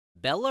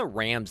Bella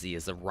Ramsey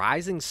is a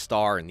rising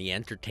star in the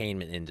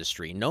entertainment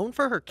industry, known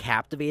for her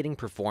captivating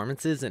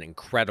performances and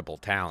incredible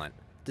talent.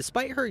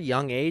 Despite her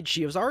young age,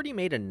 she has already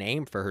made a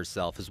name for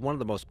herself as one of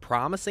the most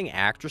promising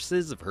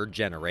actresses of her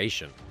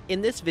generation.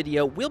 In this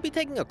video, we'll be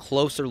taking a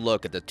closer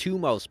look at the two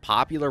most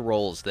popular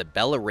roles that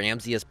Bella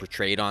Ramsey has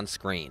portrayed on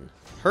screen.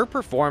 Her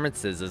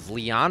performances as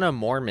Lyanna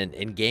Mormont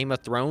in Game of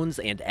Thrones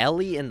and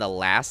Ellie in The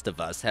Last of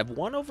Us have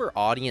won over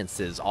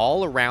audiences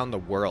all around the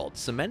world,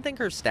 cementing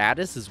her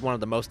status as one of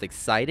the most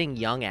exciting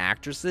young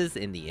actresses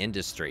in the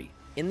industry.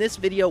 In this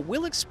video,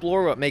 we'll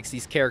explore what makes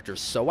these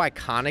characters so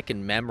iconic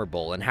and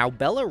memorable and how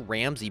Bella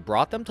Ramsey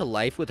brought them to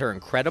life with her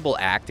incredible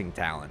acting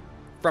talent.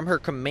 From her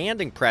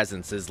commanding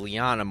presence as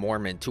Lyanna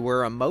Mormont to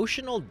her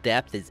emotional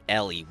depth as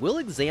Ellie, we'll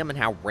examine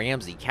how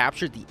Ramsey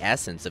captured the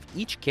essence of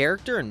each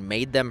character and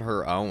made them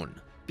her own.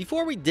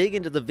 Before we dig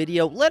into the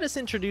video, let us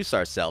introduce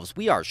ourselves.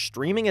 We are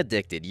Streaming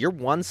Addicted, your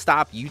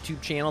one-stop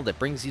YouTube channel that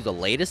brings you the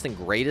latest and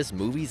greatest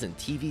movies and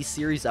TV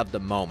series of the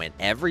moment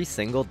every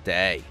single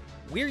day.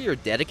 We're your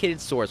dedicated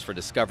source for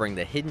discovering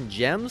the hidden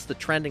gems, the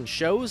trending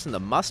shows, and the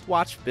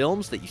must-watch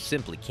films that you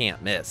simply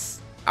can't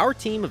miss. Our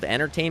team of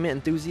entertainment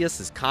enthusiasts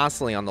is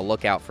constantly on the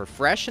lookout for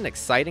fresh and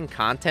exciting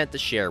content to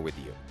share with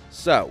you.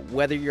 So,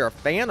 whether you're a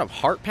fan of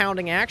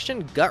heart-pounding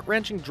action,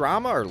 gut-wrenching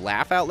drama, or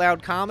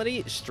laugh-out-loud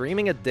comedy,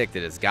 Streaming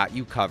Addicted has got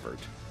you covered.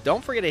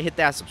 Don't forget to hit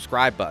that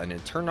subscribe button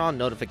and turn on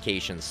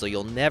notifications so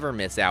you'll never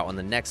miss out on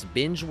the next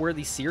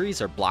binge-worthy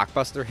series or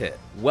blockbuster hit.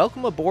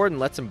 Welcome aboard and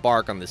let's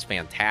embark on this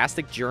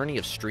fantastic journey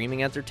of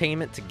streaming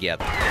entertainment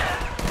together.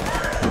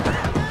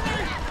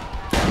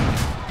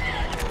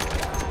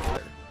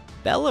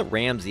 Bella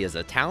Ramsey is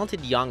a talented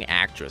young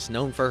actress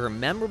known for her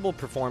memorable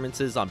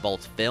performances on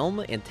both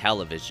film and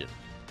television.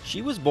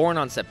 She was born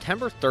on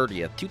September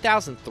 30th,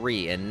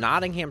 2003 in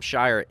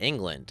Nottinghamshire,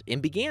 England,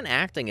 and began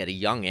acting at a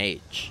young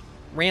age.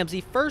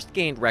 Ramsey first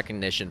gained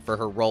recognition for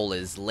her role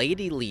as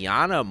Lady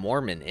Lyanna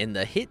Mormont in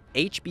the hit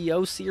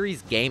HBO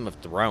series Game of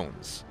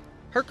Thrones.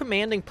 Her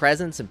commanding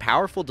presence and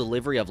powerful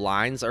delivery of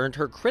lines earned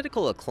her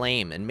critical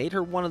acclaim and made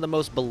her one of the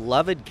most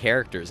beloved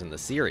characters in the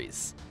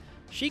series.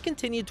 She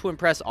continued to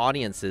impress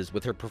audiences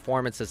with her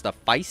performance as the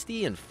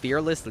feisty and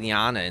fearless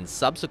Lyanna in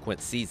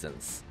subsequent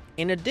seasons.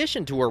 In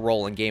addition to her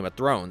role in Game of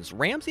Thrones,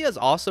 Ramsey has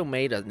also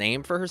made a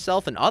name for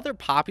herself in other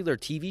popular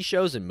TV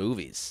shows and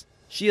movies.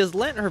 She has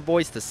lent her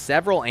voice to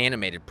several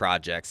animated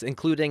projects,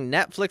 including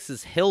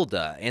Netflix's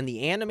Hilda and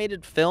the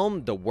animated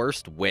film The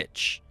Worst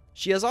Witch.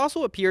 She has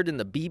also appeared in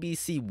the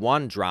BBC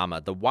One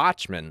drama The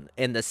Watchmen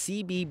and the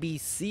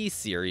CBBC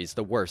series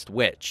The Worst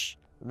Witch.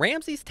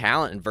 Ramsey's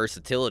talent and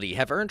versatility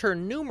have earned her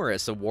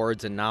numerous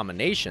awards and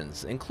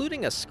nominations,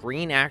 including a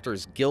Screen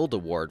Actors Guild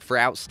Award for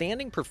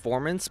Outstanding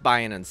Performance by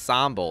an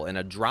Ensemble in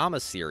a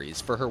Drama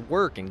Series for her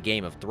work in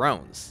Game of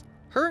Thrones.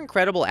 Her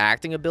incredible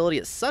acting ability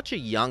at such a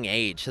young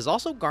age has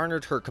also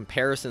garnered her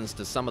comparisons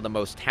to some of the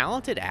most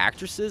talented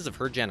actresses of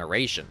her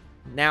generation.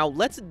 Now,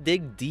 let's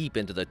dig deep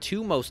into the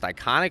two most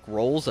iconic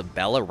roles of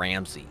Bella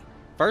Ramsey.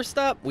 First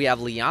up, we have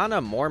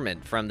Lyanna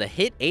Mormont from the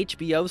hit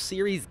HBO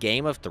series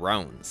Game of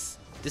Thrones.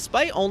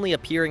 Despite only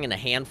appearing in a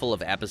handful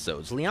of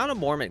episodes, Lyanna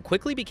Mormont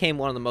quickly became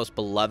one of the most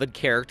beloved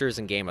characters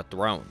in Game of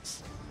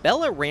Thrones.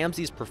 Bella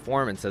Ramsey's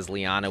performance as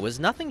Lyanna was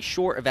nothing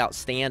short of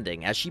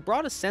outstanding, as she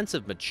brought a sense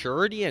of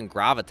maturity and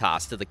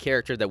gravitas to the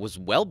character that was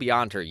well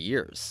beyond her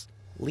years.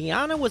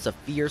 Lyanna was a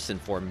fierce and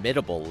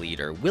formidable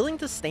leader, willing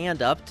to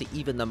stand up to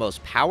even the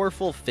most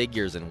powerful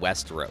figures in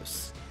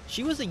Westeros.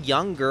 She was a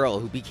young girl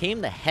who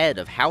became the head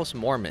of House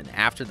Mormont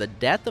after the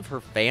death of her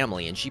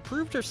family, and she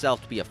proved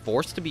herself to be a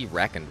force to be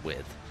reckoned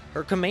with.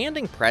 Her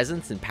commanding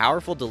presence and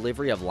powerful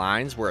delivery of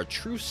lines were a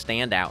true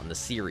standout in the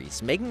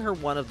series, making her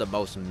one of the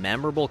most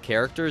memorable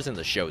characters in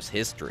the show's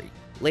history.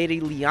 Lady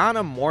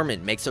Lyanna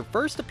Mormont makes her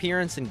first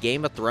appearance in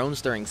Game of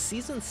Thrones during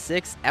Season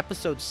 6,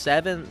 Episode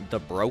 7, The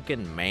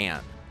Broken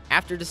Man.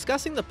 After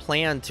discussing the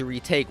plan to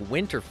retake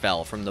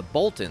Winterfell from the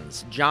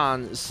Boltons,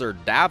 Jon, Sir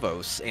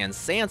Davos, and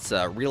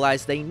Sansa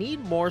realize they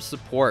need more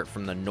support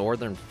from the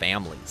northern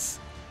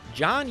families.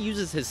 Jon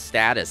uses his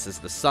status as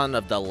the son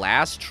of the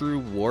last true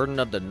Warden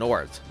of the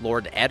North,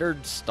 Lord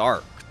Eddard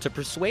Stark, to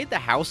persuade the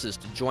houses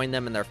to join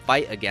them in their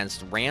fight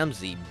against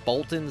Ramsay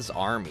Bolton's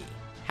army.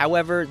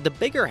 However, the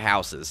bigger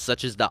houses,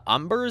 such as the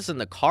Umbers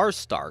and the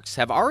Karstarks,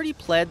 have already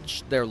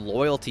pledged their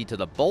loyalty to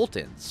the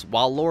Boltons,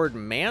 while Lord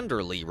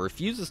Manderly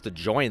refuses to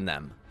join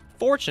them.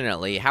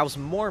 Fortunately, House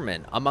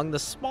Mormont, among the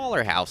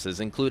smaller houses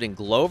including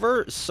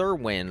Glover,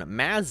 Serwyn,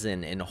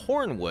 Mazin, and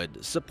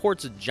Hornwood,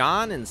 supports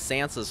Jon and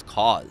Sansa's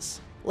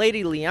cause.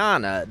 Lady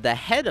Lyanna, the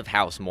head of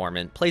House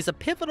Mormont, plays a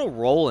pivotal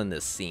role in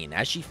this scene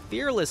as she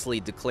fearlessly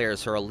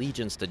declares her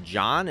allegiance to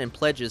Jon and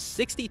pledges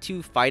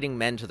 62 fighting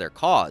men to their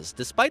cause,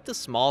 despite the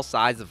small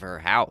size of her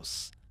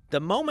house.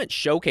 The moment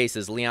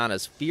showcases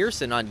Lyanna's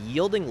fierce and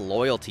unyielding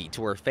loyalty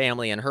to her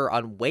family and her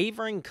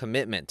unwavering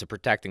commitment to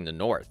protecting the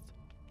North.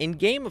 In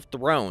Game of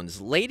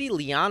Thrones, Lady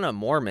Lyanna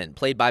Mormont,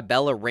 played by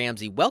Bella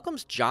Ramsey,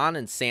 welcomes Jon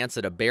and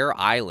Sansa to Bear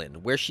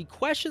Island, where she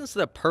questions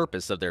the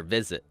purpose of their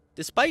visit.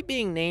 Despite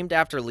being named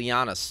after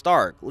Lyanna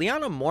Stark,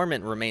 Lyanna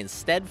Mormont remains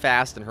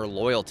steadfast in her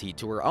loyalty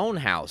to her own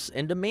house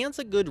and demands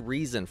a good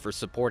reason for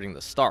supporting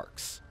the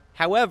Starks.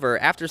 However,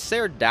 after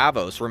Ser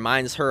Davos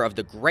reminds her of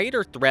the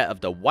greater threat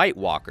of the White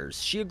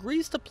Walkers, she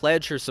agrees to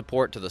pledge her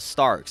support to the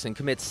Starks and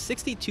commits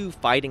 62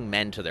 fighting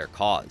men to their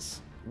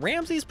cause.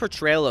 Ramsey's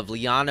portrayal of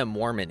Lyanna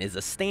Mormont is a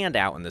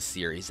standout in the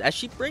series, as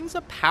she brings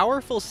a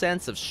powerful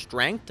sense of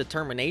strength,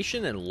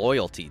 determination, and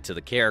loyalty to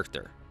the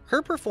character.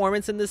 Her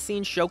performance in this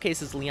scene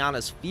showcases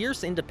Lyanna's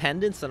fierce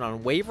independence and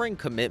unwavering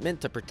commitment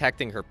to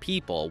protecting her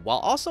people, while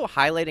also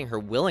highlighting her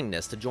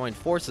willingness to join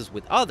forces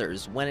with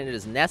others when it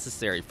is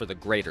necessary for the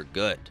greater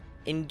good.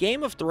 In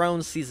Game of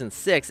Thrones Season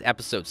 6,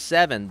 Episode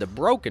 7, The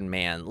Broken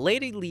Man,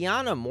 Lady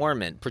Lyanna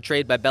Mormont,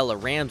 portrayed by Bella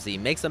Ramsey,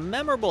 makes a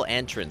memorable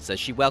entrance as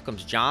she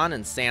welcomes Jon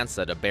and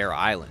Sansa to Bear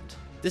Island.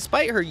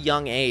 Despite her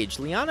young age,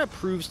 Lyanna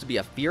proves to be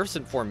a fierce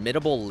and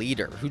formidable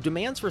leader who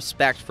demands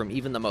respect from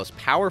even the most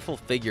powerful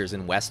figures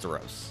in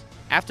Westeros.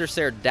 After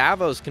Ser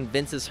Davos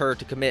convinces her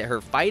to commit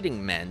her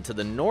fighting men to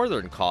the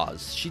Northern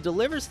cause, she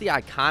delivers the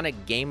iconic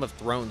Game of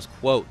Thrones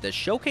quote that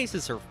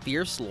showcases her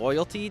fierce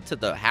loyalty to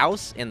the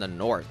House and the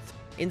North.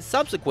 In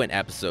subsequent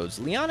episodes,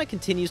 Lyanna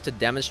continues to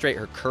demonstrate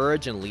her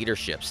courage and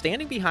leadership,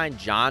 standing behind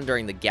Jon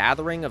during the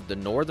gathering of the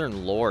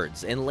Northern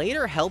Lords, and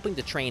later helping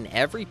to train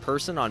every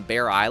person on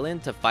Bear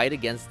Island to fight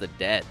against the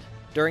dead.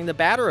 During the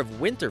Battle of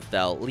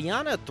Winterfell,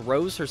 Lyanna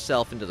throws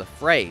herself into the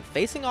fray,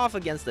 facing off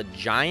against a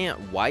giant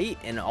white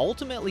and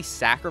ultimately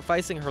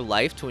sacrificing her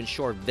life to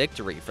ensure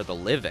victory for the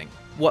living.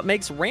 What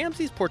makes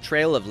Ramsey's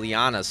portrayal of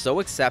Lyanna so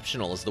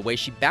exceptional is the way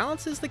she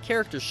balances the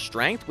character's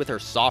strength with her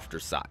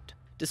softer side.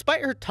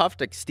 Despite her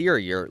tough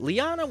exterior,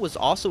 Lyanna was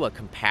also a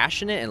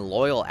compassionate and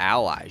loyal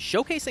ally,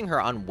 showcasing her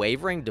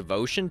unwavering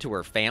devotion to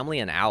her family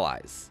and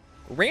allies.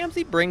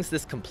 Ramsey brings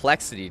this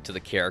complexity to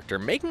the character,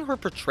 making her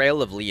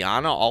portrayal of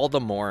Lyanna all the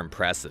more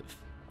impressive.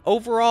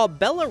 Overall,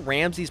 Bella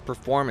Ramsey's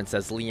performance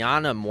as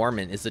Lyanna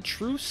Mormont is a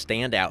true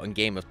standout in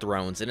Game of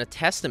Thrones and a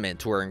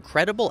testament to her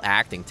incredible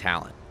acting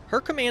talent. Her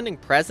commanding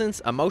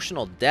presence,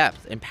 emotional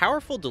depth, and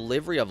powerful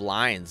delivery of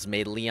lines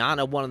made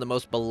Lyanna one of the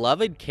most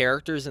beloved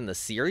characters in the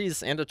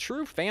series and a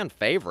true fan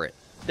favorite.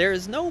 There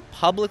is no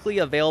publicly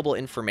available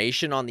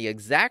information on the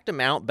exact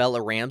amount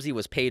Bella Ramsey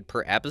was paid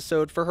per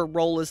episode for her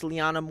role as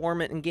Lyanna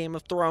Mormont in Game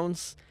of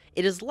Thrones.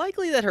 It is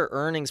likely that her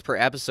earnings per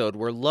episode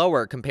were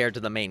lower compared to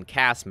the main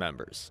cast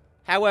members.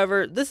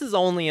 However, this is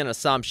only an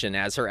assumption,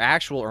 as her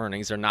actual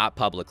earnings are not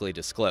publicly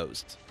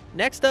disclosed.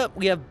 Next up,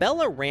 we have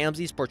Bella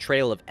Ramsey's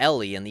portrayal of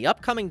Ellie in the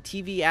upcoming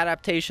TV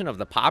adaptation of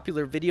the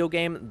popular video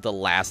game The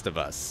Last of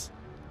Us.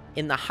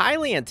 In the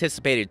highly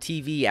anticipated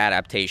TV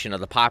adaptation of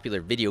the popular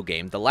video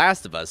game The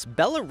Last of Us,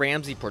 Bella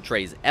Ramsey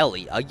portrays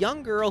Ellie, a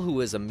young girl who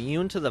is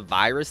immune to the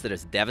virus that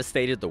has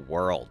devastated the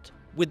world.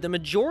 With the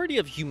majority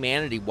of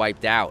humanity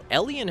wiped out,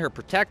 Ellie and her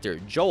protector,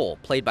 Joel,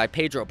 played by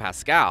Pedro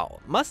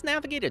Pascal, must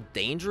navigate a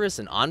dangerous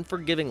and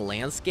unforgiving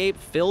landscape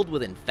filled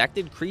with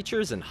infected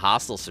creatures and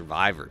hostile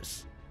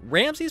survivors.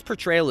 Ramsey's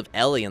portrayal of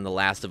Ellie in The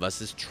Last of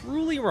Us is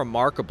truly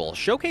remarkable,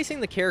 showcasing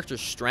the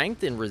character's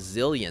strength and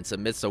resilience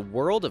amidst a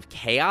world of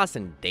chaos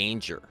and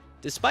danger.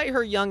 Despite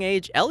her young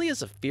age, Ellie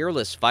is a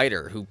fearless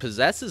fighter who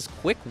possesses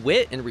quick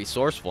wit and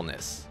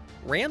resourcefulness.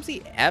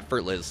 Ramsey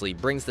effortlessly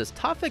brings this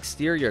tough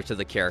exterior to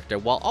the character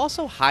while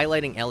also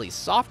highlighting Ellie's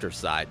softer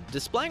side,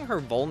 displaying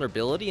her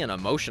vulnerability and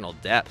emotional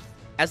depth.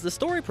 As the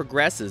story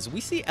progresses, we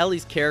see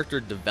Ellie's character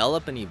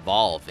develop and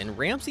evolve, and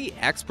Ramsey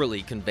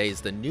expertly conveys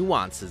the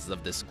nuances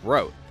of this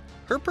growth.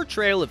 Her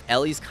portrayal of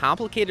Ellie's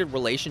complicated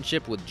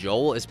relationship with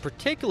Joel is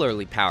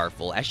particularly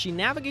powerful as she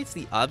navigates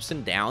the ups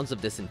and downs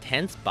of this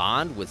intense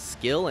bond with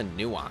skill and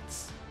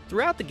nuance.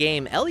 Throughout the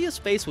game, Ellie is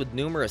faced with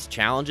numerous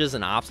challenges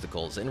and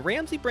obstacles, and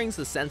Ramsey brings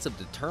a sense of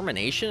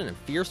determination and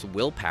fierce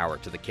willpower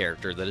to the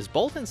character that is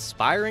both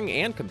inspiring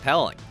and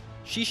compelling.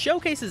 She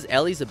showcases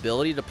Ellie's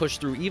ability to push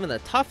through even the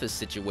toughest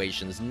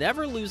situations,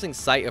 never losing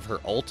sight of her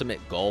ultimate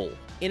goal.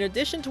 In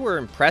addition to her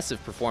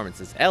impressive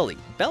performance as Ellie,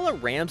 Bella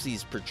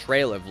Ramsey's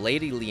portrayal of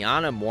Lady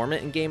Lyanna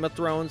Mormont in Game of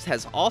Thrones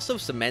has also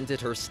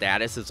cemented her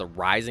status as a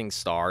rising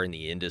star in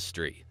the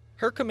industry.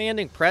 Her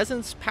commanding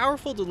presence,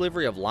 powerful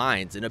delivery of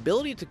lines, and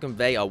ability to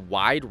convey a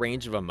wide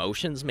range of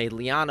emotions made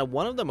Lyanna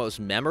one of the most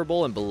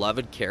memorable and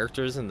beloved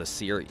characters in the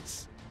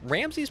series.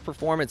 Ramsey's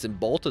performance in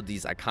both of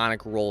these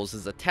iconic roles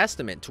is a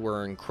testament to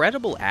her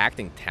incredible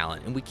acting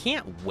talent, and we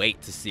can't wait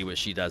to see what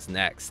she does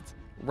next.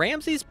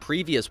 Ramsey's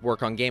previous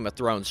work on Game of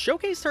Thrones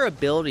showcased her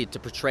ability to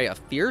portray a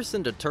fierce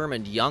and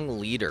determined young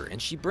leader,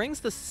 and she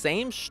brings the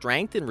same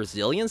strength and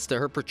resilience to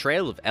her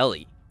portrayal of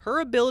Ellie. Her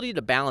ability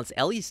to balance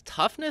Ellie's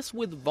toughness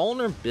with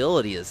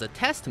vulnerability is a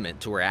testament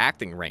to her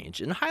acting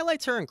range and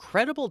highlights her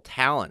incredible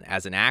talent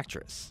as an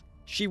actress.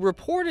 She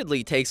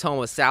reportedly takes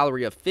home a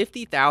salary of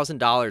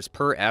 $50,000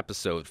 per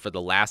episode for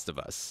The Last of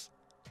Us.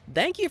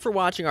 Thank you for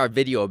watching our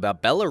video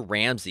about Bella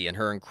Ramsey and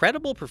her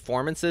incredible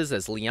performances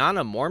as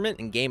Lyanna Mormont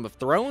in Game of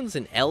Thrones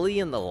and Ellie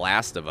in The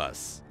Last of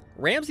Us.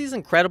 Ramsey's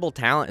incredible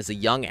talent as a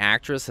young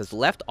actress has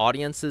left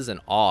audiences in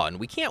awe, and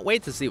we can't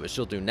wait to see what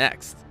she'll do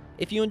next.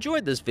 If you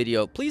enjoyed this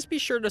video, please be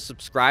sure to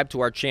subscribe to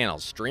our channel,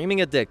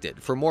 Streaming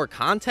Addicted, for more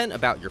content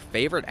about your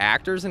favorite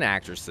actors and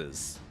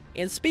actresses.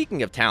 And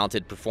speaking of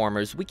talented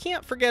performers, we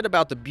can't forget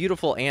about the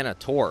beautiful Anna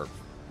Torv.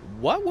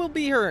 What will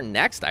be her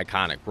next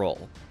iconic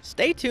role?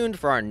 Stay tuned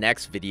for our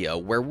next video,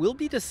 where we'll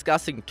be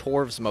discussing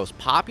Torv's most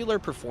popular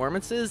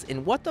performances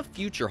and what the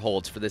future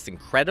holds for this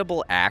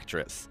incredible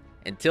actress.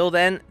 Until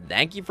then,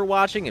 thank you for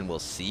watching, and we'll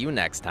see you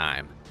next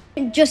time.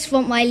 You don't just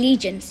want my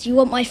allegiance, you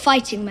want my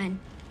fighting men.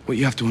 What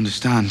you have to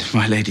understand,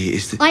 my lady,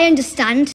 is that... I understand.